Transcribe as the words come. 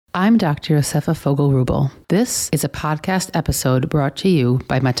I'm Dr. Yosefa Fogel-Rubel. This is a podcast episode brought to you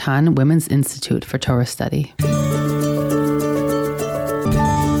by Matan Women's Institute for Torah Study.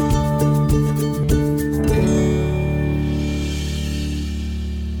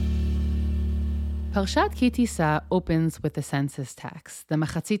 Parshat Tisa opens with the census tax, the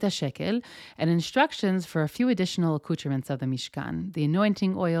machatzita shekel, and instructions for a few additional accoutrements of the Mishkan, the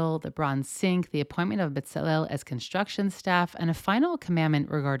anointing oil, the bronze sink, the appointment of Betzalel as construction staff, and a final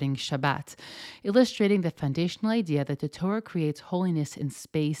commandment regarding Shabbat, illustrating the foundational idea that the Torah creates holiness in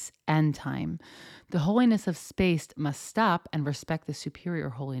space and time. The holiness of space must stop and respect the superior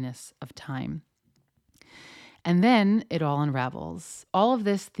holiness of time. And then it all unravels. All of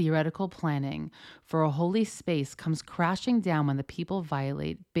this theoretical planning for a holy space comes crashing down when the people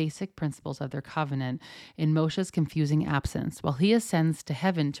violate basic principles of their covenant in Moshe's confusing absence, while he ascends to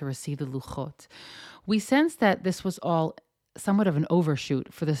heaven to receive the luchot. We sense that this was all somewhat of an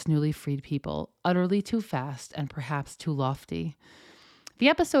overshoot for this newly freed people, utterly too fast and perhaps too lofty. The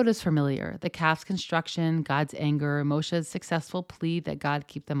episode is familiar. The calf's construction, God's anger, Moshe's successful plea that God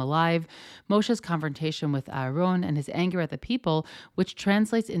keep them alive, Moshe's confrontation with Aaron and his anger at the people, which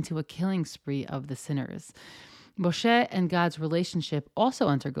translates into a killing spree of the sinners. Moshe and God's relationship also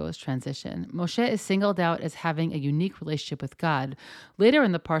undergoes transition. Moshe is singled out as having a unique relationship with God. Later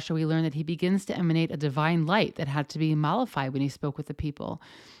in the Parsha, we learn that he begins to emanate a divine light that had to be mollified when he spoke with the people.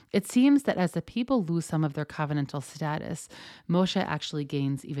 It seems that as the people lose some of their covenantal status, Moshe actually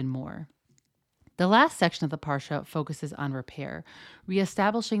gains even more. The last section of the Parsha focuses on repair,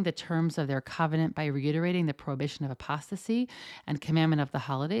 reestablishing the terms of their covenant by reiterating the prohibition of apostasy and commandment of the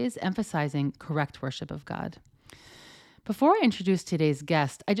holidays, emphasizing correct worship of God. Before I introduce today's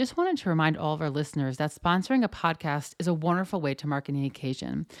guest, I just wanted to remind all of our listeners that sponsoring a podcast is a wonderful way to mark any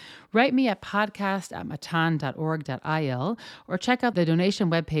occasion. Write me at podcast@matan.org.il or check out the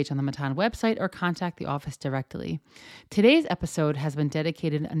donation webpage on the Matan website or contact the office directly. Today's episode has been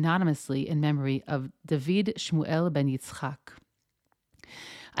dedicated anonymously in memory of David Shmuel ben Yitzchak.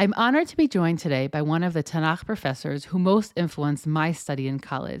 I'm honored to be joined today by one of the Tanakh professors who most influenced my study in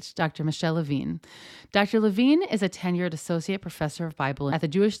college, Dr. Michelle Levine. Dr. Levine is a tenured associate professor of Bible at the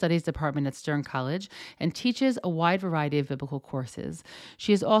Jewish Studies Department at Stern College and teaches a wide variety of biblical courses.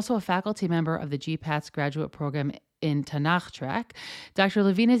 She is also a faculty member of the GPAT's graduate program in Tanakh track. Dr.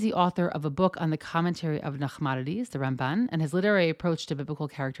 Levine is the author of a book on the commentary of Nachmanides, the Ramban, and his literary approach to biblical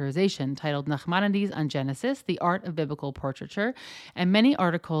characterization titled Nachmanides on Genesis, the Art of Biblical Portraiture, and many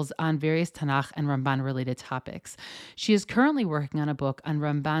articles on various Tanakh and Ramban-related topics. She is currently working on a book on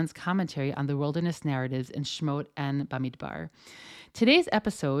Ramban's commentary on the wilderness narratives in Shemot and Bamidbar. Today's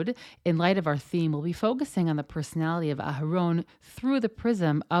episode, in light of our theme, will be focusing on the personality of Aharon through the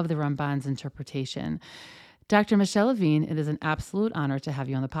prism of the Ramban's interpretation. Dr. Michelle Levine, it is an absolute honor to have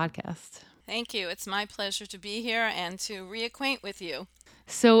you on the podcast. Thank you. It's my pleasure to be here and to reacquaint with you.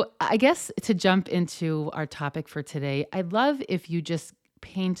 So I guess to jump into our topic for today, I'd love if you just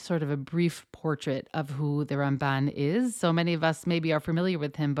paint sort of a brief portrait of who the Ramban is. So many of us maybe are familiar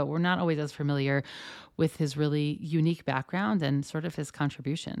with him, but we're not always as familiar with his really unique background and sort of his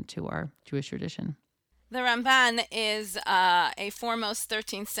contribution to our Jewish tradition. The Ramban is a foremost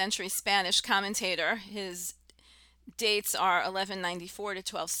 13th century Spanish commentator. His dates are 1194 to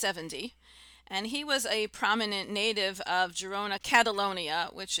 1270, and he was a prominent native of Girona, Catalonia,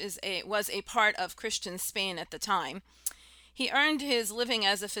 which was a part of Christian Spain at the time. He earned his living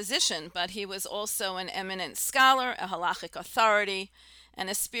as a physician, but he was also an eminent scholar, a halachic authority, and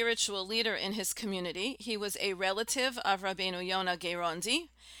a spiritual leader in his community. He was a relative of Rabbeinu Yonah Gerondi,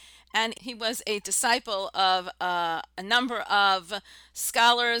 and he was a disciple of a number of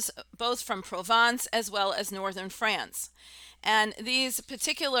scholars, both from Provence as well as northern France. And these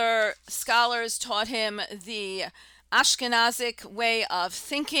particular scholars taught him the Ashkenazic way of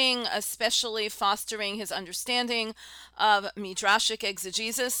thinking, especially fostering his understanding of Midrashic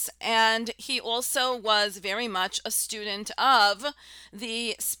exegesis. And he also was very much a student of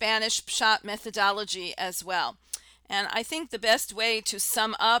the Spanish Pshat methodology as well. And I think the best way to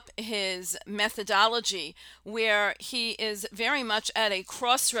sum up his methodology, where he is very much at a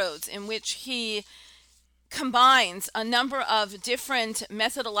crossroads in which he combines a number of different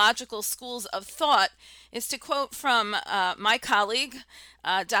methodological schools of thought, is to quote from my colleague,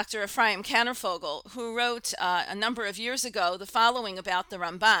 Dr. Ephraim Kannerfogel, who wrote a number of years ago the following about the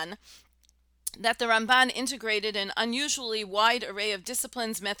Ramban, that the Ramban integrated an unusually wide array of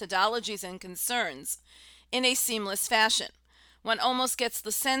disciplines, methodologies, and concerns in a seamless fashion. One almost gets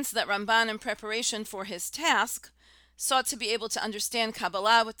the sense that Ramban, in preparation for his task, sought to be able to understand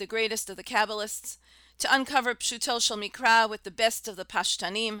Kabbalah with the greatest of the Kabbalists, to uncover Pshuto Shel Mikra with the best of the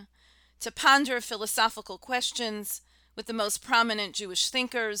Pashtanim, to ponder philosophical questions with the most prominent Jewish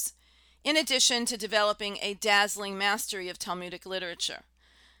thinkers, in addition to developing a dazzling mastery of Talmudic literature.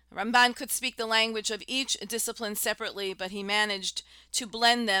 Ramban could speak the language of each discipline separately, but he managed to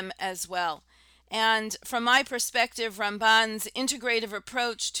blend them as well. And from my perspective, Ramban's integrative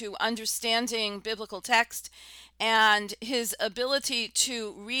approach to understanding biblical text and his ability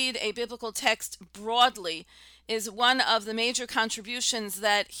to read a biblical text broadly is one of the major contributions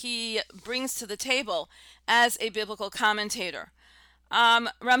that he brings to the table as a biblical commentator.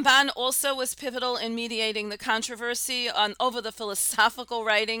 Ramban also was pivotal in mediating the controversy over the philosophical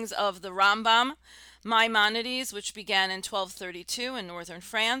writings of the Rambam, Maimonides, which began in 1232 in northern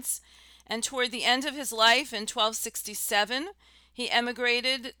France. And toward the end of his life in 1267, he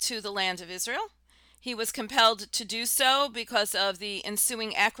emigrated to the land of Israel. He was compelled to do so because of the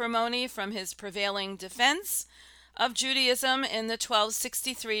ensuing acrimony from his prevailing defense of Judaism in the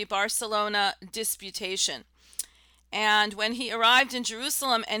 1263 Barcelona disputation. And when he arrived in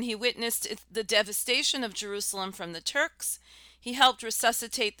Jerusalem and he witnessed the devastation of Jerusalem from the Turks, he helped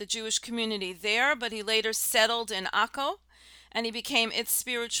resuscitate the Jewish community there, but he later settled in Akko, and he became its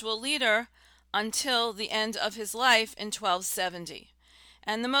spiritual leader until the end of his life in 1270.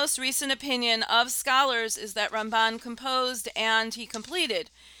 And the most recent opinion of scholars is that Ramban composed and he completed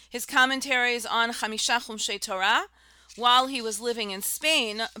his commentaries on Chamisha Chumshei Torah while he was living in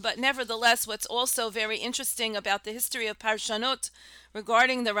Spain, but nevertheless, what's also very interesting about the history of Parshanot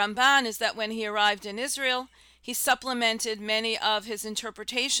regarding the Ramban is that when he arrived in Israel, he supplemented many of his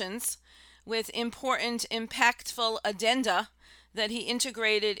interpretations with important, impactful addenda that he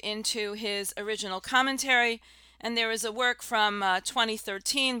integrated into his original commentary. And there is a work from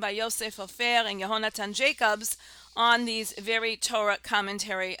 2013 by Yosef Ofer and Yehonatan Jacobs on these very Torah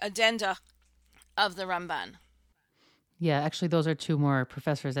commentary addenda of the Ramban. Yeah, actually, those are two more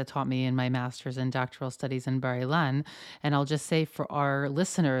professors that taught me in my master's in doctoral studies in Bar Ilan. And I'll just say for our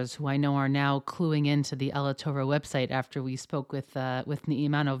listeners who I know are now cluing into the Ella Torah website after we spoke with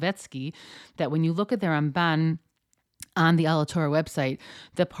Ne'iman Ovetsky, that when you look at the Ramban on the Ella Torah website,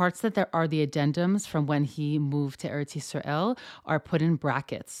 the parts that there are the addendums from when he moved to Eretz Yisrael are put in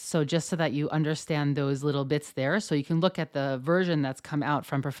brackets. So just so that you understand those little bits there, so you can look at the version that's come out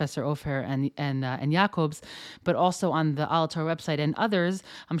from Professor Ofer and Jacobs, but also on the Ella Torah website and others,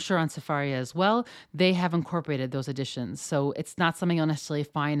 I'm sure on Sefaria as well, they have incorporated those additions. So it's not something you'll necessarily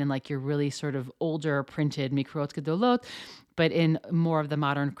find in like your really sort of older printed Mikrot Gedolot, but in more of the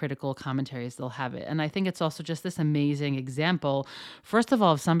modern critical commentaries, they'll have it. And I think it's also just this amazing example, first of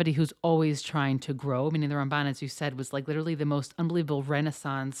all, of somebody who's always trying to grow. Meaning the Ramban, as you said, was like literally the most unbelievable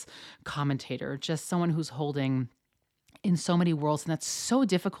Renaissance commentator, just someone who's holding in so many worlds, and that's so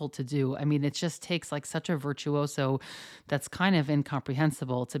difficult to do. I mean, it just takes like such a virtuoso that's kind of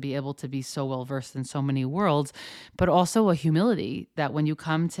incomprehensible to be able to be so well versed in so many worlds, but also a humility that when you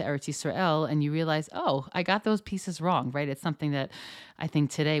come to Eretz Yisrael and you realize, oh, I got those pieces wrong, right? It's something that I think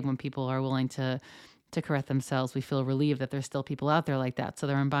today when people are willing to correct themselves, we feel relieved that there's still people out there like that. So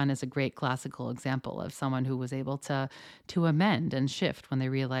the Ramban is a great classical example of someone who was able to amend and shift when they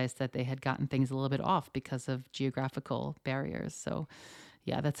realized that they had gotten things a little bit off because of geographical barriers. So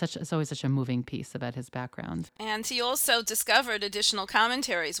yeah, it's always such a moving piece about his background. And he also discovered additional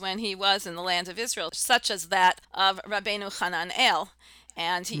commentaries when he was in the land of Israel, such as that of Rabbeinu Hananel.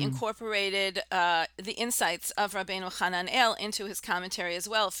 And he incorporated the insights of Rabbeinu Hananel into his commentary as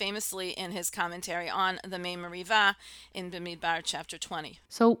well, famously in his commentary on the Mei Meriva in Bamidbar chapter 20.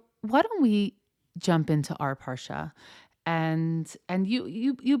 So why don't we jump into our Parsha? And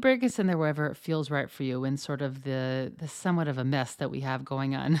you break us in there wherever it feels right for you in sort of the somewhat of a mess that we have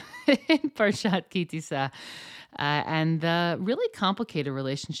going on in Parshat Tisa, and the really complicated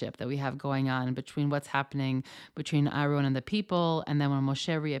relationship that we have going on between what's happening between Aaron and the people, and then when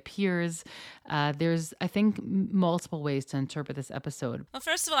Moshe reappears. There's, I think, multiple ways to interpret this episode. Well,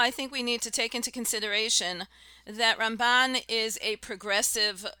 first of all, I think we need to take into consideration that Ramban is a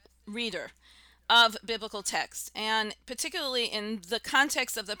progressive reader of biblical text, and particularly in the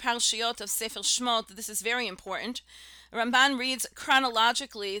context of the Parshiot of Sefer Shmot, this is very important. Ramban reads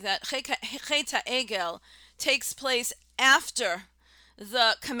chronologically that Chet HaEgel takes place after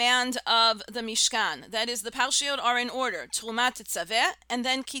the command of the Mishkan. That is, the Parshiot are in order: Trumat Tzaveh and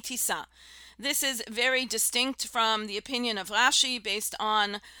then Ki Tisa. This is very distinct from the opinion of Rashi based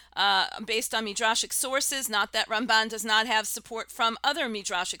on midrashic sources. Not that Ramban does not have support from other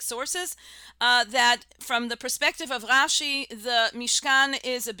midrashic sources. That from the perspective of Rashi, the Mishkan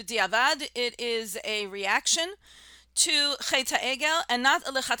is a b'diavad. It is a reaction to Chet HaEgel and not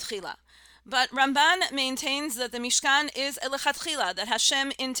a lechatchila. But Ramban maintains that the Mishkan is a lechatchila, that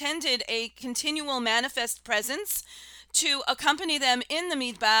Hashem intended a continual manifest presence to accompany them in the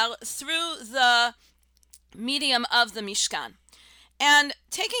Midbar through the medium of the Mishkan. And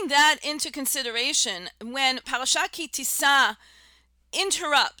taking that into consideration, when Parshat Tisa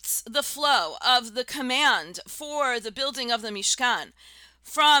interrupts the flow of the command for the building of the Mishkan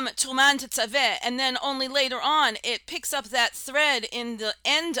from Truman to Tzaveh, and then only later on it picks up that thread in the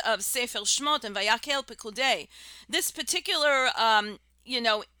end of Sefer Shmot and Vayakel Pekudei. This particular,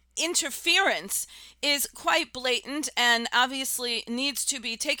 interference is quite blatant and obviously needs to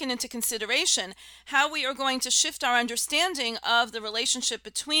be taken into consideration how we are going to shift our understanding of the relationship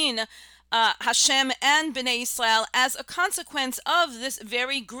between Hashem and Bnei Israel as a consequence of this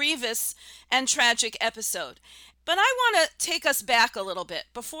very grievous and tragic episode. But I want to take us back a little bit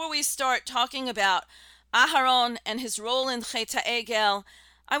before we start talking about Aharon and his role in Chet HaEgel.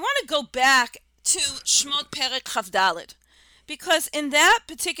 I want to go back to Shmot Perek Chavdalid, because in that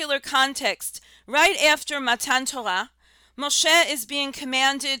particular context, right after Matan Torah, Moshe is being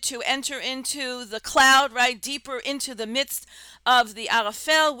commanded to enter into the cloud, right deeper into the midst of the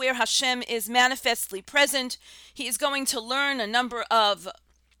Arafel, where Hashem is manifestly present. He is going to learn a number of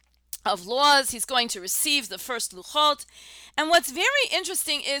laws. He's going to receive the first luchot. And what's very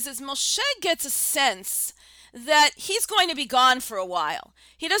interesting is Moshe gets a sense that he's going to be gone for a while.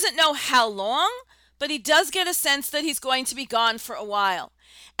 He doesn't know how long, but he does get a sense that he's going to be gone for a while.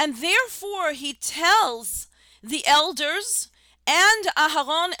 And therefore, he tells the elders and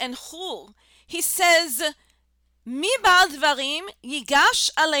Aharon and Hur, he says, Mi ba'al dvarim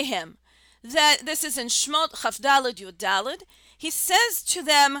yigash alehem. That this is in Shmot Chavdalid Yudalid. He says to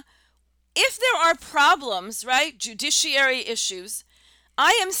them, if there are problems, right, judiciary issues,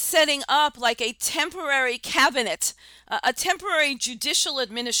 I am setting up like a temporary cabinet, a temporary judicial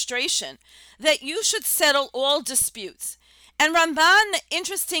administration, that you should settle all disputes. And Ramban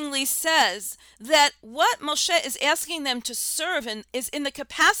interestingly says that what Moshe is asking them to serve in is in the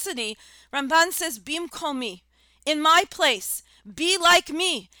capacity, Ramban says, bimkomi, in my place, be like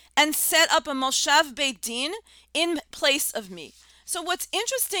me, and set up a Moshav Beit Din in place of me. So what's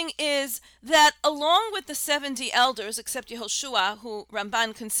interesting is that along with the 70 elders, except Yehoshua, who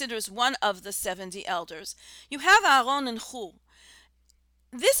Ramban considers one of the 70 elders, you have Aaron and Hur.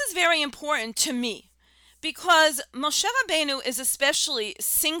 This is very important to me because Moshe Rabbeinu is especially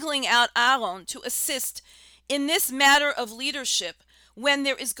singling out Aaron to assist in this matter of leadership when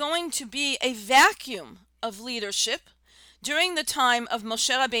there is going to be a vacuum of leadership during the time of Moshe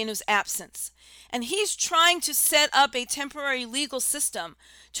Rabbeinu's absence. And he's trying to set up a temporary legal system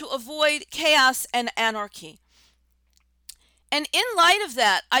to avoid chaos and anarchy. And in light of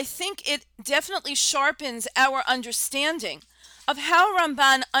that, I think it definitely sharpens our understanding of how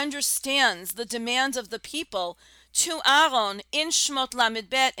Ramban understands the demands of the people to Aaron in Shmot Lamed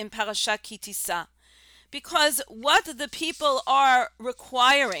Bet in Parashat Ki Tisa. Because what the people are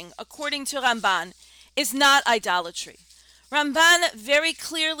requiring, according to Ramban, is not idolatry. Ramban very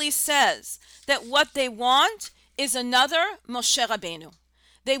clearly says that what they want is another Moshe Rabbeinu.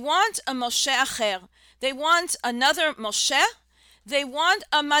 They want a Moshe Acher. They want another Moshe. They want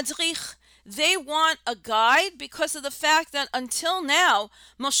a Madrich. They want a guide because of the fact that until now,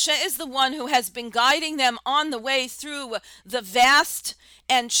 Moshe is the one who has been guiding them on the way through the vast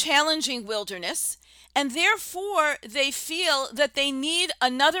and challenging wilderness. And therefore, they feel that they need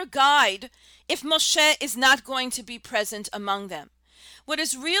another guide if Moshe is not going to be present among them. What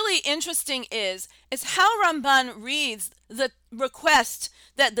is really interesting is how Ramban reads the request,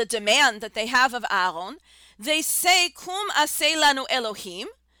 that the demand that they have of Aaron. They say, Kum aseh lanu Elohim,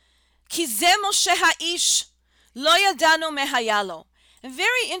 ki ze Moshe ha'ish, lo yadanu mehayalo. And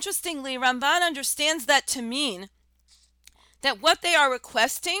very interestingly, Ramban understands that to mean that what they are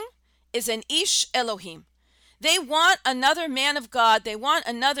requesting is an ish Elohim. They want another man of God. They want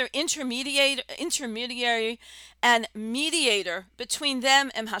another intermediary and mediator between them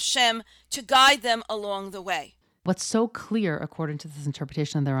and Hashem to guide them along the way. What's so clear, according to this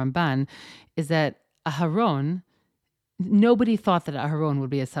interpretation of the Ramban, is that Aharon, nobody thought that Aharon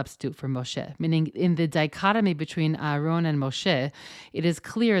would be a substitute for Moshe. Meaning, in the dichotomy between Aaron and Moshe, it is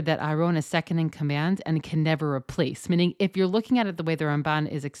clear that Aaron is second in command and can never replace. Meaning, if you're looking at it the way the Ramban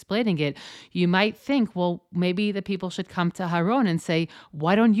is explaining it, you might think, well, maybe the people should come to Aaron and say,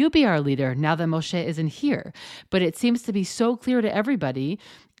 why don't you be our leader now that Moshe isn't here? But it seems to be so clear to everybody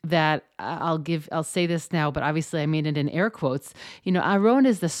that I'll say this now, but obviously I made it in air quotes. Aaron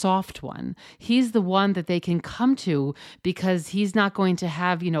is the soft one. He's the one that they can come to because he's not going to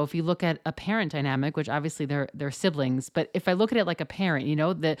have, if you look at a parent dynamic, which obviously they're siblings, but if I look at it like a parent,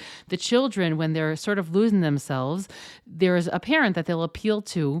 the children, when they're sort of losing themselves, there's a parent that they'll appeal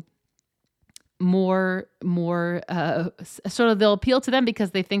to more sort of, they'll appeal to them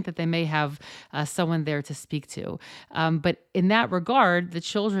because they think that they may have someone there to speak to. But in that regard, the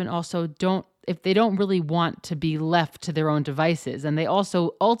children also if they don't really want to be left to their own devices, and they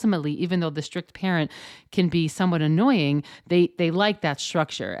also ultimately, even though the strict parent can be somewhat annoying, they like that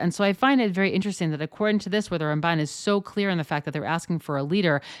structure. And so I find it very interesting that according to this, where the Ramban is so clear in the fact that they're asking for a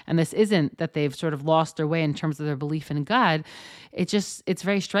leader, and this isn't that they've sort of lost their way in terms of their belief in God, it's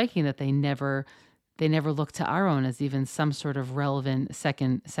very striking that they never look to Aaron as even some sort of relevant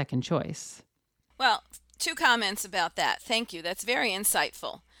second choice. Well, 2 comments about that. Thank you. That's very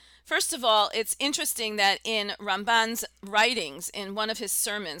insightful. First of all, it's interesting that in Ramban's writings, in one of his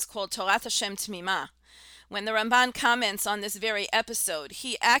sermons called Torat Hashem Tmima, when the Ramban comments on this very episode,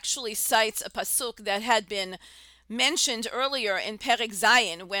 he actually cites a pasuk that had been mentioned earlier in Perek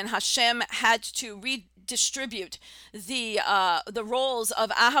Zayin, when Hashem had to redistribute the roles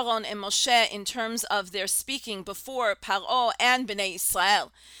of Aharon and Moshe in terms of their speaking before Paro and Bnei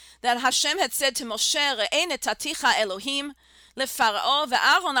Israel. That Hashem had said to Moshe, Re'ei netaticha Elohim leFarao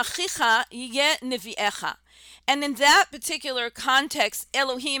ve'Aaron achicha yeh nevi'echa. And in that particular context,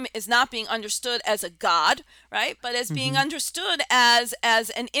 Elohim is not being understood as a god, right? But as being understood as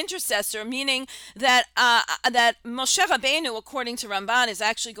an intercessor, meaning that that Moshe Rabbeinu, according to Ramban, is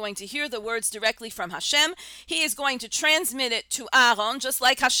actually going to hear the words directly from Hashem. He is going to transmit it to Aaron, just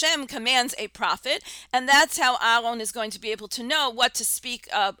like Hashem commands a prophet, and that's how Aaron is going to be able to know what to speak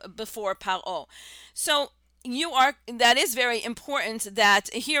before Paro. So that is very important,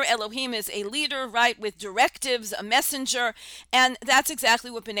 that here Elohim is a leader, right, with directives, a messenger, and that's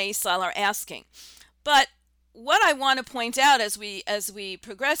exactly what Bnei Israel are asking. But what I want to point out as we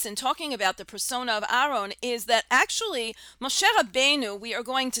progress in talking about the persona of Aaron is that actually Moshe Rabbeinu, we are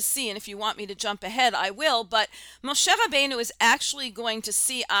going to see, and if you want me to jump ahead, I will, but Moshe Rabbeinu is actually going to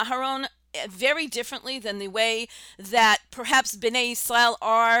see Aaron very differently than the way that perhaps Bnei Israel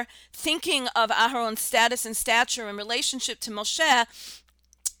are thinking of Aharon's status and stature in relationship to Moshe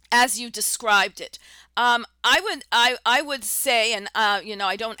as you described it. I would say, and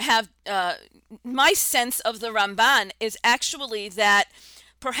I don't have my sense of the Ramban is actually that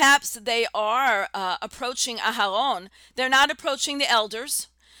perhaps they are approaching Aharon. They're not approaching the elders.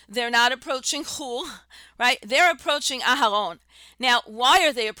 They're not approaching Chul, right? They're approaching Aharon. Now, why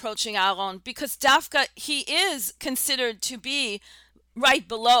are they approaching Aaron? Because Dafka, he is considered to be right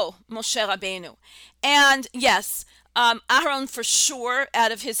below Moshe Rabbeinu. And yes, Aaron for sure,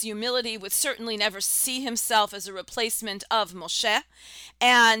 out of his humility, would certainly never see himself as a replacement of Moshe.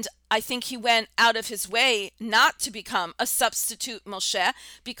 And I think he went out of his way not to become a substitute Moshe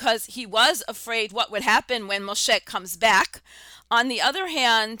because he was afraid what would happen when Moshe comes back. On the other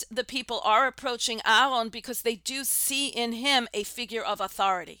hand, the people are approaching Aaron because they do see in him a figure of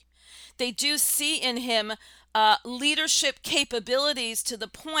authority. They do see in him leadership capabilities to the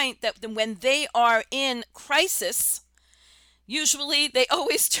point that when they are in crisis, usually they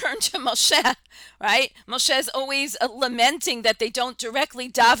always turn to Moshe, right? Moshe is always lamenting that they don't directly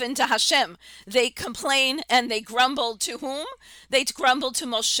daven to Hashem. They complain and they grumble to whom? They grumble to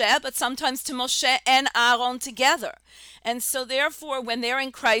Moshe, but sometimes to Moshe and Aaron together. And so therefore, when they're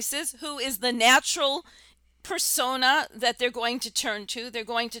in crisis, who is the natural persona that they're going to turn to? They're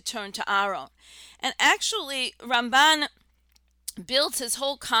going to turn to Aaron. And actually, Ramban builds his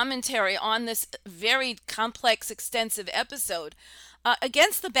whole commentary on this very complex, extensive episode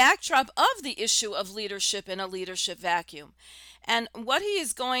against the backdrop of the issue of leadership in a leadership vacuum. And what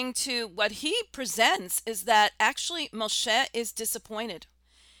he presents is that actually Moshe is disappointed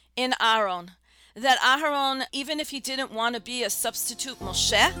in Aaron. That Aharon, even if he didn't want to be a substitute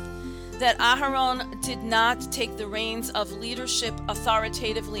Moshe, that Aharon did not take the reins of leadership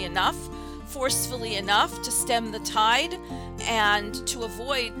authoritatively enough, forcefully enough to stem the tide and to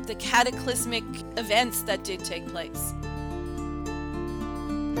avoid the cataclysmic events that did take place.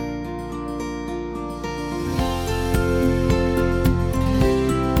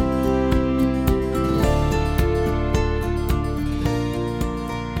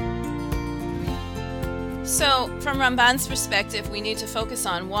 So, from Ramban's perspective, we need to focus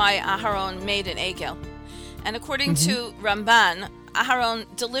on why Aharon made an egel. And according to Ramban,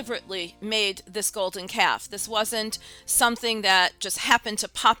 Aharon deliberately made this golden calf. This wasn't something that just happened to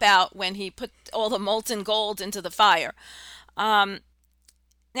pop out when he put all the molten gold into the fire.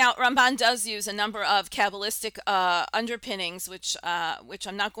 Now, Ramban does use a number of Kabbalistic underpinnings, which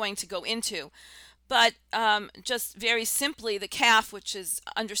I'm not going to go into. But just very simply, the calf, which is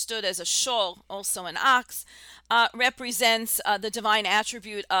understood as a shol, also an ox, represents the divine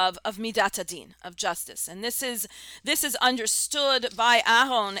attribute of midat adin, of justice, and this is understood by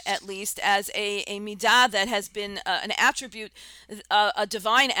Aaron at least as a midah that has been an attribute, a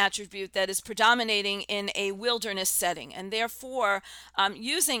divine attribute that is predominating in a wilderness setting, and therefore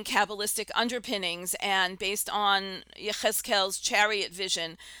using Kabbalistic underpinnings and based on Yechezkel's chariot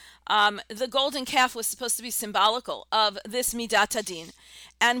vision. The golden calf was supposed to be symbolical of this midat adin,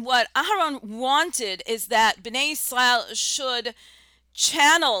 and what Aharon wanted is that Bnei Israel should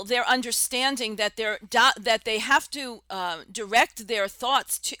channel their understanding that they have to direct their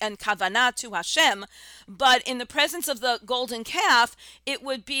thoughts to, and kavanah to Hashem, but in the presence of the golden calf, it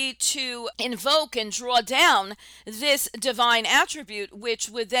would be to invoke and draw down this divine attribute, which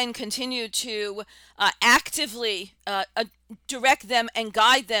would then continue to actively direct them and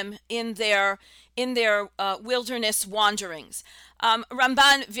guide them in their wilderness wanderings.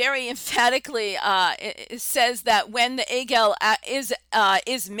 Ramban very emphatically says that when the egel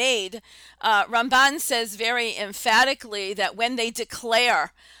is made, Ramban says very emphatically that when they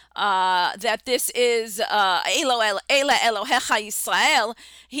declare that this is Elo Elohecha Yisrael,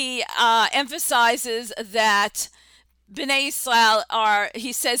 he emphasizes that Bnei Israel are,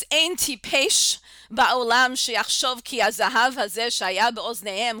 he says, Ein tipesh ba'olam sheyachshov ki hazahav hazeh shaya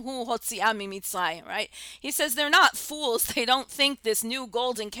be'oznehem hu hotzi'am mimitzrayim, right? He says they're not fools. They don't think this new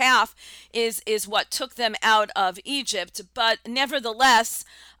golden calf is what took them out of Egypt. But nevertheless,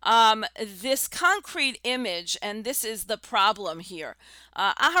 this concrete image, and this is the problem here,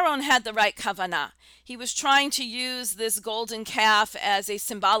 Aharon had the right kavanah. He was trying to use this golden calf as a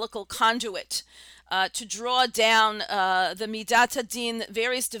symbolical conduit to draw down the midat adin,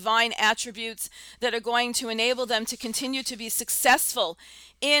 various divine attributes that are going to enable them to continue to be successful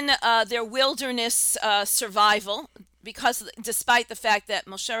in their wilderness survival, because despite the fact that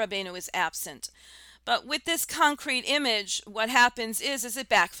Moshe Rabbeinu is absent. But with this concrete image, what happens is it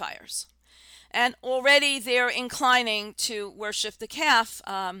backfires. And already they're inclining to worship the calf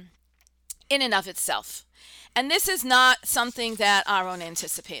in and of itself. And this is not something that Aaron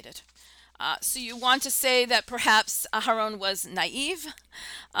anticipated. So you want to say that perhaps Aharon was naive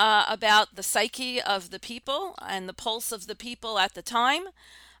about the psyche of the people and the pulse of the people at the time.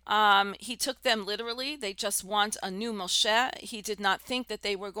 He took them literally. They just want a new Moshe. He did not think that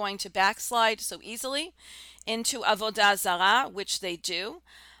they were going to backslide so easily into Avodah Zarah, which they do.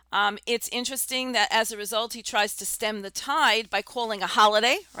 It's interesting that as a result, he tries to stem the tide by calling a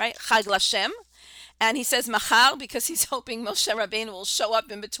holiday, right? Chag Lashem. And he says machar because he's hoping Moshe Rabbeinu will show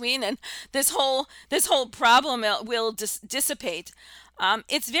up in between, and this whole problem will dissipate.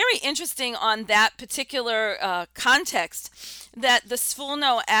 It's very interesting on that particular context that the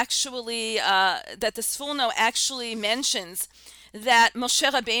Sforno actually mentions that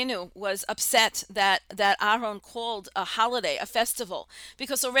Moshe Rabbeinu was upset that Aaron called a holiday, a festival,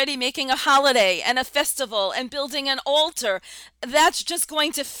 because already making a holiday and a festival and building an altar, that's just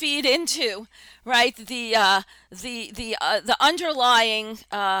going to feed into, right, the underlying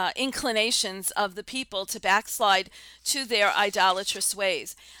inclinations of the people to backslide to their idolatrous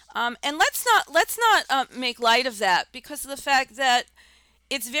ways. And let's not make light of that, because of the fact that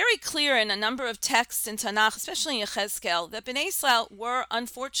it's very clear in a number of texts in Tanakh, especially in Yechezkel, that Bnei Israel were,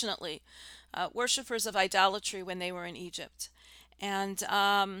 unfortunately, worshippers of idolatry when they were in Egypt. And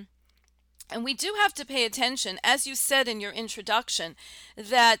we do have to pay attention, as you said in your introduction,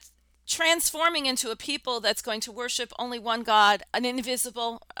 that transforming into a people that's going to worship only one God, an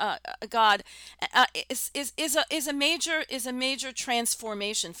invisible God, is a major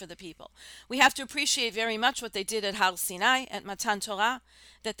transformation for the people. We have to appreciate very much what they did at Har Sinai, at Matan Torah,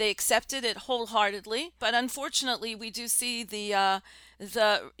 that they accepted it wholeheartedly. But unfortunately, we do see the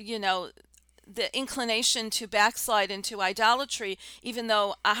inclination to backslide into idolatry, even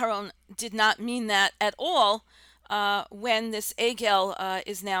though Aharon did not mean that at all. When this egel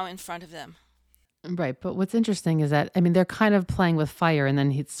is now in front of them. Right. But what's interesting is that, I mean, they're kind of playing with fire, and then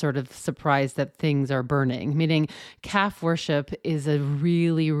he's sort of surprised that things are burning, meaning calf worship is a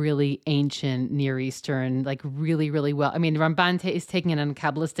really, really ancient Near Eastern, like really, really well. I mean, Ramban is taking it in a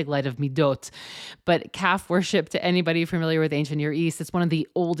Kabbalistic light of midot, but calf worship, to anybody familiar with ancient Near East, it's one of the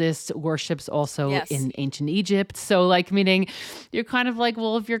oldest worships also in ancient Egypt. So like, meaning you're kind of like,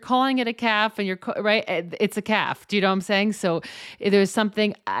 well, if you're calling it a calf and right, it's a calf. Do you know what I'm saying? So there's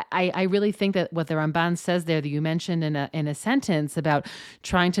something, I really think that what the Ramban says there that you mentioned in a sentence about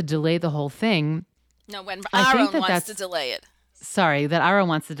trying to delay the whole thing. No, when Aaron wants to delay it. sorry, that Aaron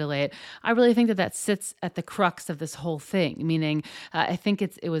wants to delay it. I really think that that sits at the crux of this whole thing. Meaning, I think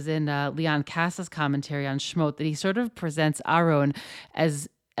it was in Leon Kassa's commentary on Shmot that he sort of presents Aaron as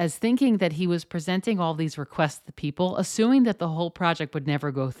thinking that he was presenting all these requests to the people, assuming that the whole project would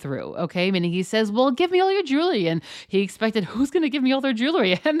never go through. Okay, meaning he says, "Well, give me all your jewelry," and he expected, "Who's going to give me all their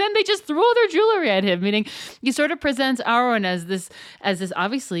jewelry?" And then they just threw all their jewelry at him. Meaning, he sort of presents Aaron as this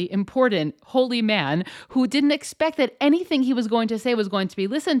obviously important holy man who didn't expect that anything he was going to say was going to be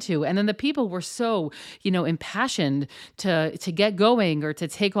listened to. And then the people were so impassioned to get going or to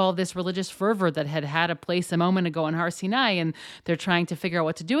take all this religious fervor that had a place a moment ago in Har Sinai, and they're trying to figure out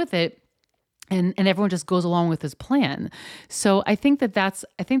what to do with it. And everyone just goes along with his plan. So I think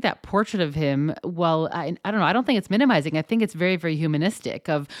that portrait of him, well, I don't know, I don't think it's minimizing. I think it's very, very humanistic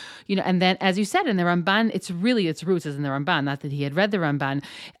of, and then as you said in the Ramban, its roots is in the Ramban, not that he had read the Ramban,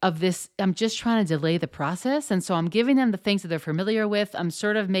 of this, I'm just trying to delay the process. And so I'm giving them the things that they're familiar with. I'm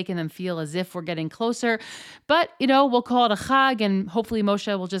sort of making them feel as if we're getting closer, but we'll call it a chag, and hopefully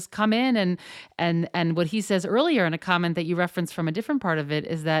Moshe will just come in and what he says earlier in a comment that you referenced from a different part of it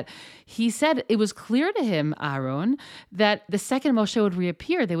is that he said, it was clear to him, Aaron, that the second Moshe would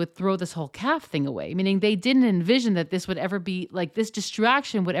reappear, they would throw this whole calf thing away, meaning they didn't envision that this would ever be, like this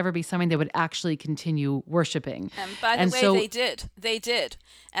distraction would ever be something they would actually continue worshiping. And by the way, they did.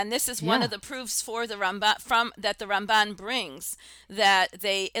 And this is one of the proofs for the Ramban, that the Ramban brings, that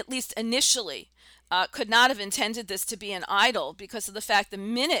they, at least initially, could not have intended this to be an idol because of the fact the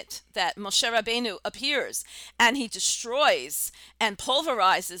minute that Moshe Rabbeinu appears and he destroys and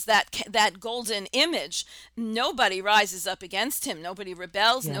pulverizes that golden image, nobody rises up against him. Nobody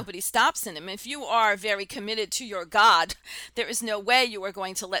rebels. Yeah. Nobody stops him. If you are very committed to your God, there is no way you are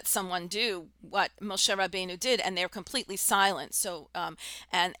going to let someone do what Moshe Rabbeinu did, and they're completely silent. So,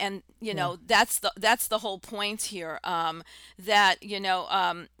 that's the whole point here.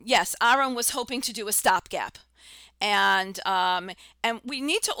 Yes, Aaron was hoping to do a stopgap. And we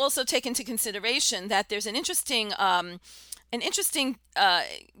need to also take into consideration that there's an interesting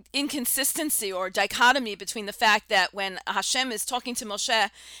inconsistency or dichotomy between the fact that when Hashem is talking to Moshe,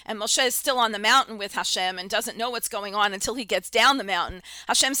 and Moshe is still on the mountain with Hashem and doesn't know what's going on until he gets down the mountain,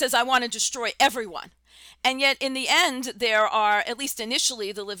 Hashem says, "I want to destroy everyone." And yet, in the end, there are, at least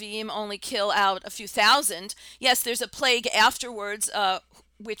initially, the Levine only kill out a few thousand. Yes, there's a plague afterwards,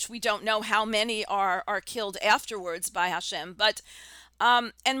 which we don't know how many are killed afterwards by Hashem. But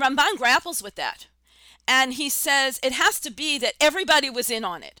and Ramban grapples with that. And he says it has to be that everybody was in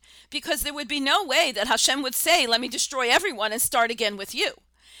on it, because there would be no way that Hashem would say, "Let me destroy everyone and start again with you."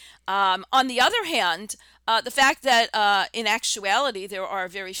 On the other hand, the fact that in actuality there are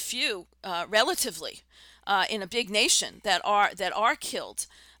very few, relatively, in a big nation that are killed,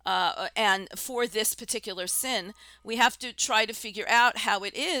 and for this particular sin, we have to try to figure out how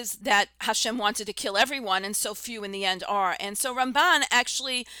it is that Hashem wanted to kill everyone and so few in the end are. And so Ramban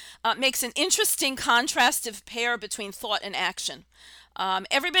actually makes an interesting contrastive pair between thought and action.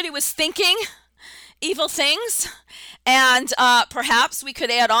 Everybody was thinking evil things, and perhaps we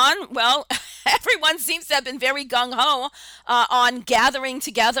could add on, well, everyone seems to have been very gung-ho on gathering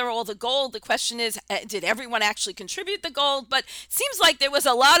together all the gold. The question is, did everyone actually contribute the gold? But it seems like there was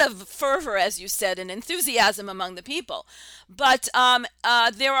a lot of fervor, as you said, and enthusiasm among the people. But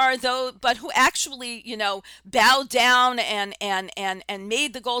there are those, but who actually, bowed down and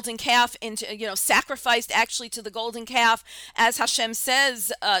made the golden calf into, sacrificed actually to the golden calf, as Hashem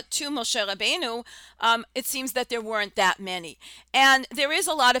says to Moshe Rabbeinu. It seems that there weren't that many. And there is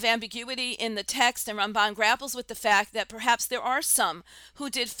a lot of ambiguity in the text, and Ramban grapples with the fact that perhaps there are some who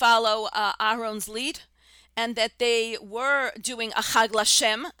did follow Aaron's lead, and that they were doing a Chag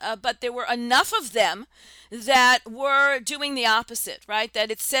Lashem, but there were enough of them that were doing the opposite, right? That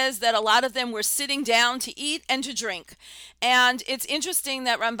it says that a lot of them were sitting down to eat and to drink. And it's interesting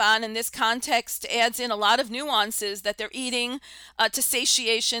that Ramban in this context adds in a lot of nuances, that they're eating to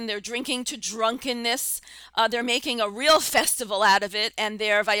satiation, they're drinking to drunkenness, they're making a real festival out of it, and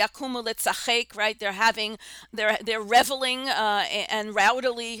they're vayakumu litzachek, right? They're reveling and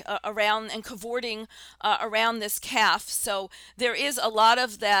rowdily around and cavorting around this calf. So there is a lot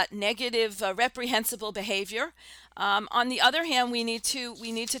of that negative, reprehensible behavior. On the other hand, we need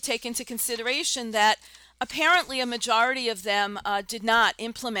to take into consideration that apparently a majority of them did not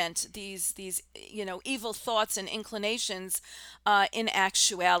implement these evil thoughts and inclinations in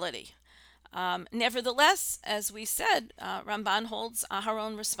actuality. Nevertheless, as we said, Ramban holds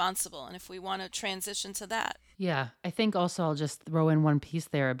Aharon responsible. And if we want to transition to that. Yeah, I think also I'll just throw in one piece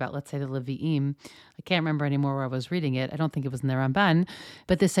there about, let's say, the Levine. I can't remember anymore where I was reading it. I don't think it was in the Ramban.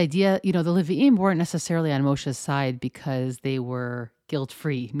 But this idea, the Levine weren't necessarily on Moshe's side because they were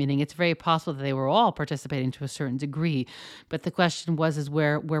guilt-free, meaning it's very possible that they were all participating to a certain degree. But the question is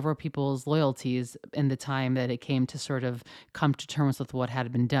where were people's loyalties in the time that it came to sort of come to terms with what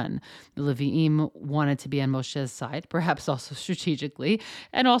had been done? The Levine wanted to be on Moshe's side, perhaps also strategically,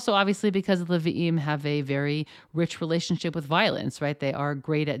 and also obviously because the Levine have a very rich relationship with violence, right? They are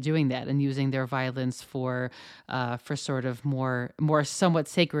great at doing that and using their violence for sort of more somewhat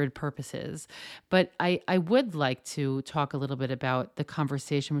sacred purposes. But I would like to talk a little bit about the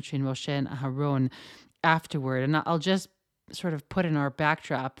conversation between Moshe and Aharon afterward. And I'll just sort of put in our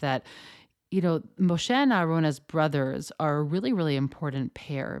backdrop that, Moshe and Aaron as brothers are a really, really important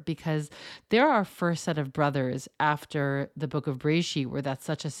pair because they're our first set of brothers after the book of Bereshit, where that's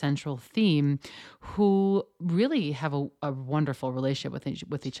such a central theme, who really have a wonderful relationship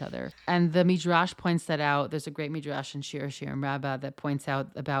with each other. And the Midrash points that out. There's a great Midrash in Shir and Rabbah that points out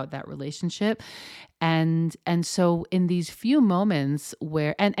about that relationship. And so in these few moments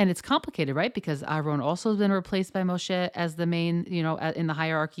where, and it's complicated, right? Because Aaron also has been replaced by Moshe as the main, in the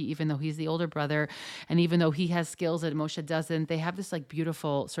hierarchy, even though he's the older brother. And even though he has skills that Moshe doesn't, they have this like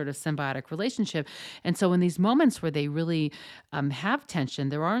beautiful sort of symbiotic relationship. And so in these moments where they really have tension,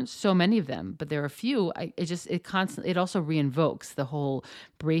 there aren't so many of them, but there are a few, it also reinvokes the whole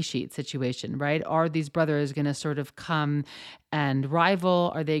Bereshit situation, right? Are these brothers going to sort of come and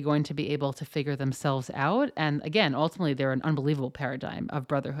rival? Are they going to be able to figure themselves out? And again, ultimately, they're an unbelievable paradigm of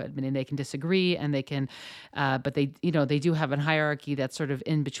brotherhood, meaning they can disagree and they can, but they do have a hierarchy that's sort of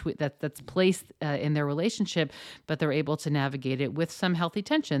in between, that's placed in their relationship, but they're able to navigate it with some healthy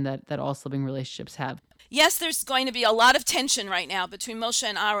tension that all sibling relationships have. Yes, there's going to be a lot of tension right now between Moshe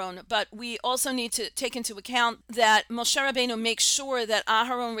and Aaron, but we also need to take into account that Moshe Rabbeinu makes sure that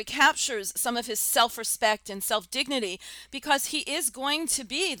Aharon recaptures some of his self-respect and self-dignity because he is going to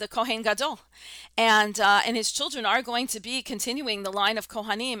be the Kohen Gadol, and his children are going to be continuing the line of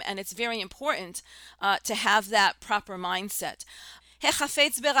Kohanim, and it's very important to have that proper mindset.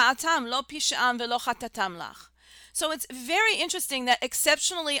 Hechafetz bera'atam lo pish'am velo chatatam lach. So it's very interesting that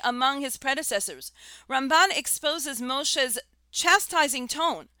exceptionally among his predecessors, Ramban exposes Moshe's chastising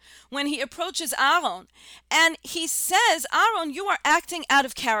tone when he approaches Aaron, and he says, Aaron, you are acting out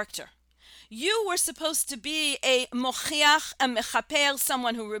of character. You were supposed to be a mochiach, a mechaper,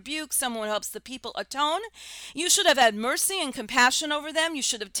 someone who rebukes, someone who helps the people atone. You should have had mercy and compassion over them. You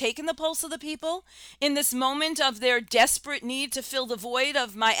should have taken the pulse of the people in this moment of their desperate need to fill the void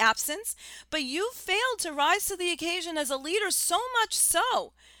of my absence. But you failed to rise to the occasion as a leader, so much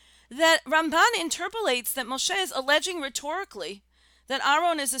so that Ramban interpolates that Moshe is alleging rhetorically that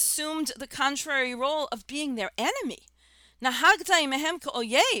Aaron has assumed the contrary role of being their enemy. Nahagta imehem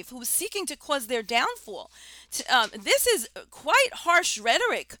ka'oyev, who was seeking to cause their downfall. This is quite harsh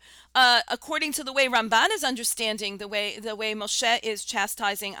rhetoric, according to the way Ramban is understanding the way Moshe is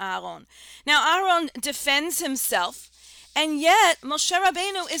chastising Aaron. Now Aaron defends himself, and yet Moshe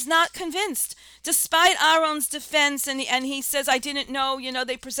Rabbeinu is not convinced, despite Aaron's defense, and he says, I didn't know,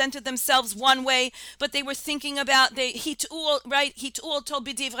 they presented themselves one way, but they were thinking about, hit'ul tol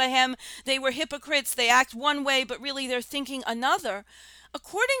b'divrehem, they were hypocrites, they act one way, but really they're thinking another.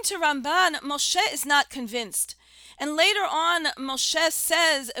 According to Ramban, Moshe is not convinced. And later on, Moshe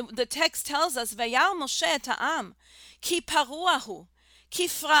says, the text tells us, Vayar Moshe ta'am, ki paruahu.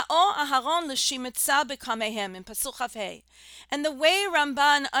 Kifra'o Aharon l'shimetza b'kamehem in Pasuk Chaf. And the way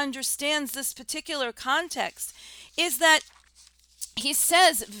Ramban understands this particular context is that he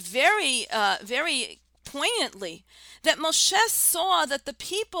says very, very poignantly that Moshe saw that the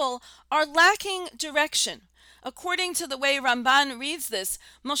people are lacking direction. According to the way Ramban reads this,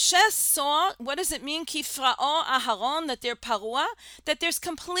 Moshe saw, what does it mean, Kifra'o Aharon, that they're parua, that there's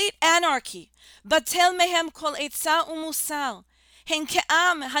complete anarchy. Batel mehem kol etza umusar. הן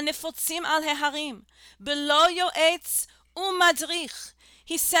כעם הנפוצים על ההרים, בלא יועץ ומדריך.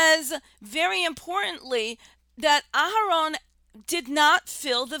 He says, very importantly, that Aharon did not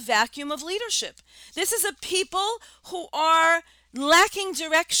fill the vacuum of leadership. This is a people who are lacking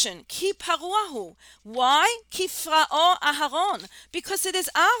direction. Ki paruahu. Why? Ki fra'o Aharon. Because it is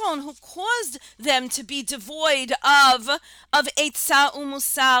Aaron who caused them to be devoid of eitzah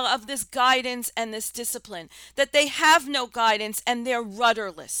umusar, of this guidance and this discipline. That they have no guidance and they're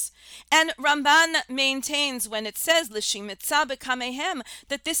rudderless. And Ramban maintains when it says l'shimitza b'kamehem,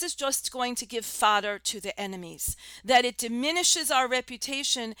 that this is just going to give fodder to the enemies. That it diminishes our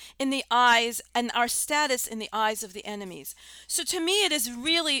reputation in the eyes and our status in the eyes of the enemies. So to me, it is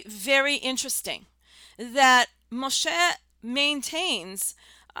really very interesting that Moshe maintains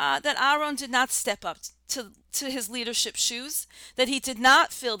that Aaron did not step up to his leadership shoes, that he did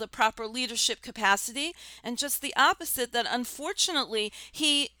not fill the proper leadership capacity, and just the opposite, that unfortunately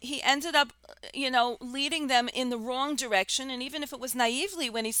he ended up, leading them in the wrong direction. And even if it was naively,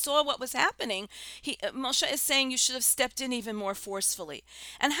 when he saw what was happening, Moshe is saying you should have stepped in even more forcefully.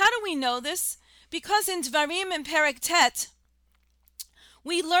 And how do we know this? Because in Dvarim and Perek Tet,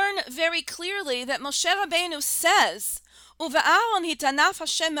 we learn very clearly that Moshe Rabbeinu says, "Uve'Aaron hitanaf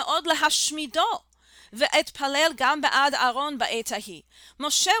Hashem me'od lehashmido, ve'etpalel gam ba'ad Aaron ba'et hahi."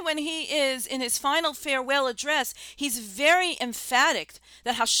 Moshe, when he is in his final farewell address, he's very emphatic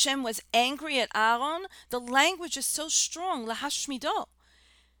that Hashem was angry at Aaron. The language is so strong, lehashmido.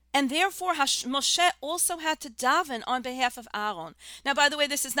 And therefore, Moshe also had to daven on behalf of Aaron. Now, by the way,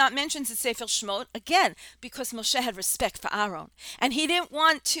 this is not mentioned in Sefer Shmot, again, because Moshe had respect for Aaron. And he didn't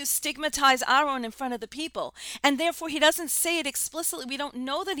want to stigmatize Aaron in front of the people. And therefore, he doesn't say it explicitly. We don't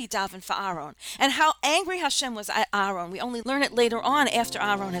know that he davened for Aaron. And how angry Hashem was at Aaron, we only learn it later on after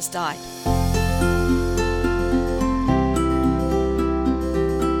Aaron has died.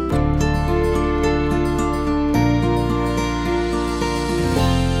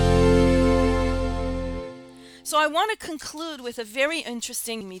 So I want to conclude with a very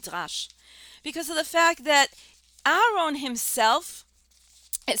interesting midrash, because of the fact that Aaron himself,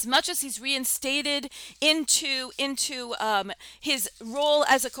 as much as he's reinstated into his role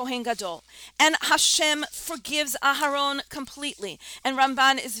as a Kohen Gadol, and Hashem forgives Aharon completely, and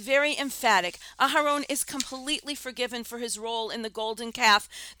Ramban is very emphatic. Aharon is completely forgiven for his role in the golden calf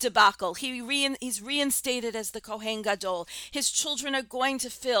debacle. He's reinstated as the Kohen Gadol. His children are going to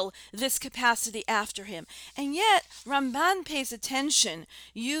fill this capacity after him, and yet Ramban pays attention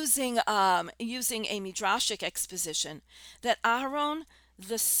using a midrashic exposition that Aharon,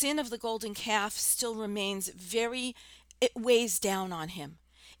 the sin of the golden calf, still remains it weighs down on him.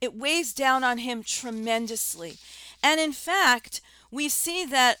 It weighs down on him tremendously. And in fact, we see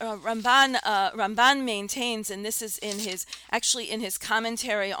that Ramban maintains, and this is in his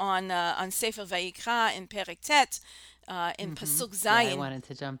commentary on Sefer Vayikra in Perek Tet, in Pasuk Zayin. Yeah, I wanted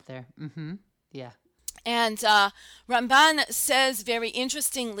to jump there. Yeah. And Ramban says very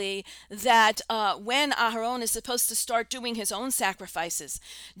interestingly that when Aharon is supposed to start doing his own sacrifices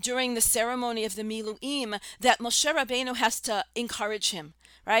during the ceremony of the Miluim, that Moshe Rabbeinu has to encourage him.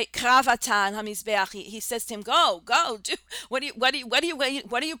 Right? Kravatan hamizbeach. He says to him, "Go, do. What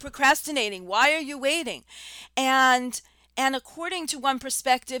are you procrastinating? Why are you waiting?" And according to one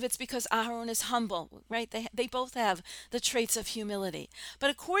perspective, it's because Aharon is humble, right? They both have the traits of humility.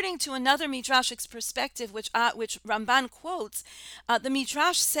 But according to another midrashic perspective, which Ramban quotes, the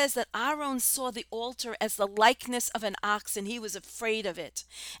midrash says that Aharon saw the altar as the likeness of an ox, and he was afraid of it.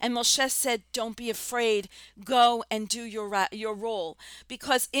 And Moshe said, "Don't be afraid. Go and do your role."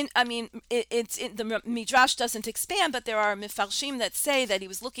 Because the midrash doesn't expand, but there are mefarshim that say that he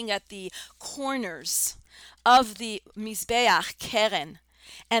was looking at the corners of the Mizbeach Keren,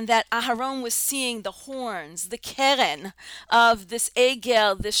 and that Aharon was seeing the horns, the Keren of this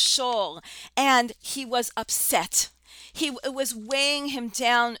Egel, this Shor, and he was upset. It was weighing him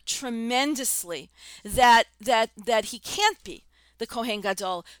down tremendously that he can't be the Kohen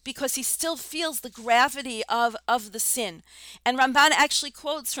Gadol, because he still feels the gravity of the sin. And Ramban actually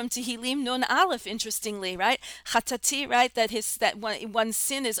quotes from Tehillim Nun Aleph, interestingly, right? Chatati, right? That one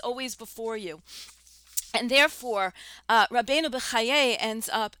sin is always before you. And therefore, Rabbeinu B'Chaye ends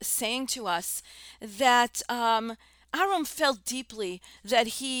up saying to us that Aaron felt deeply that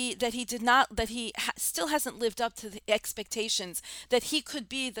he still hasn't lived up to the expectations that he could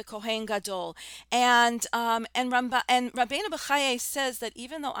be the Kohen Gadol, and Rabbeinu B'Chaye says that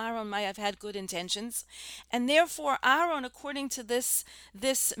even though Aaron might have had good intentions, and therefore Aaron, according to this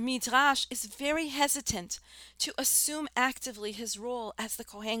midrash, is very hesitant to assume actively his role as the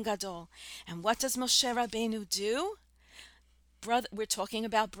Kohen Gadol. And what does Moshe Rabbeinu do? We're talking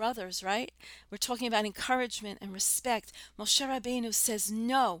about brothers, right? We're talking about encouragement and respect. Moshe Rabbeinu says,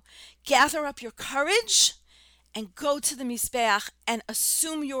 "No, gather up your courage and go to the Mizbeach and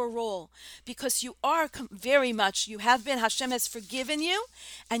assume your role, because you are very much, you have been, Hashem has forgiven you,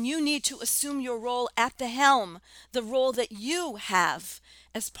 and you need to assume your role at the helm, the role that you have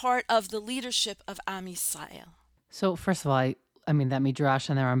as part of the leadership of Am Yisrael. So first of all, I mean, that Midrash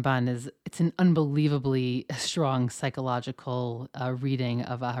and the Ramban it's an unbelievably strong psychological reading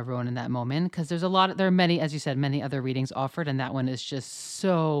of Aharon in that moment, because there are many, as you said, many other readings offered, and that one is just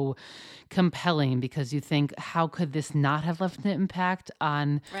so compelling, because you think, how could this not have left an impact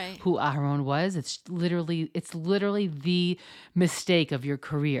on who Aharon was? It's literally the mistake of your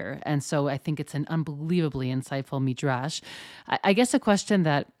career. And so I think it's an unbelievably insightful Midrash. I guess a question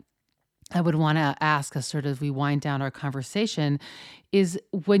that I would want to ask as sort of we wind down our conversation is,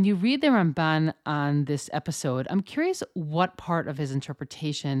 when you read the Ramban on this episode, I'm curious what part of his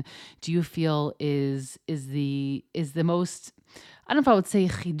interpretation do you feel is the most, I don't know if I would say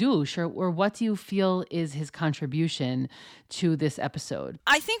chidush, or what do you feel is his contribution to this episode?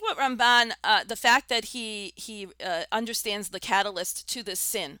 I think what Ramban, the fact that he understands the catalyst to this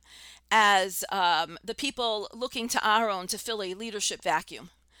sin as the people looking to Aaron to fill a leadership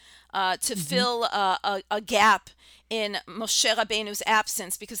vacuum. To fill a gap in Moshe Rabbeinu's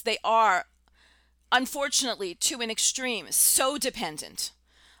absence, because they are, unfortunately, to an extreme, so dependent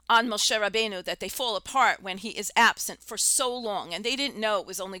on Moshe Rabbeinu that they fall apart when he is absent for so long, and they didn't know it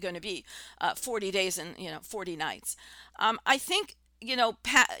was only going to be 40 days and 40 nights. I think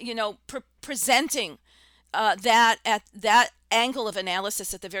presenting that angle of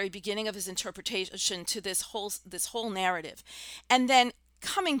analysis at the very beginning of his interpretation to this whole narrative, and then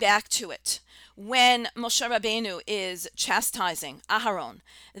coming back to it when Moshe Rabbeinu is chastising Aharon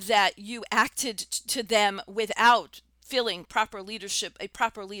that you acted to them without filling a proper leadership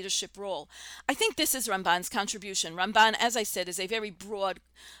role. I think this is Ramban's contribution. Ramban, as I said, is a very broad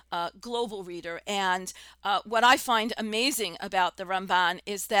global reader, and what I find amazing about the Ramban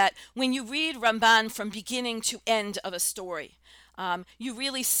is that when you read Ramban from beginning to end of a story, you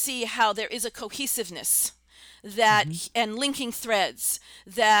really see how there is a cohesiveness and linking threads,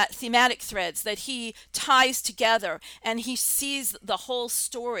 that thematic threads that he ties together, and he sees the whole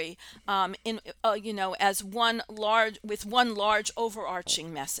story as one large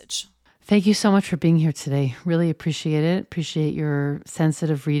overarching message. Thank you so much for being here today. Really appreciate it. Appreciate your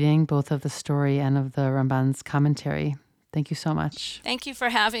sensitive reading, both of the story and of the Ramban's commentary. Thank you so much. Thank you for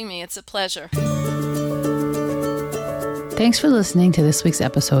having me. It's a pleasure. Thanks for listening to this week's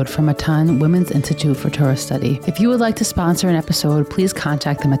episode from Matan Women's Institute for Torah Study. If you would like to sponsor an episode, please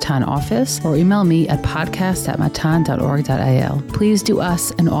contact the Matan office or email me at podcast@matan.org.il. Please do us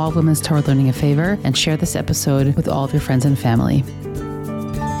and all women's Torah learning a favor and share this episode with all of your friends and family.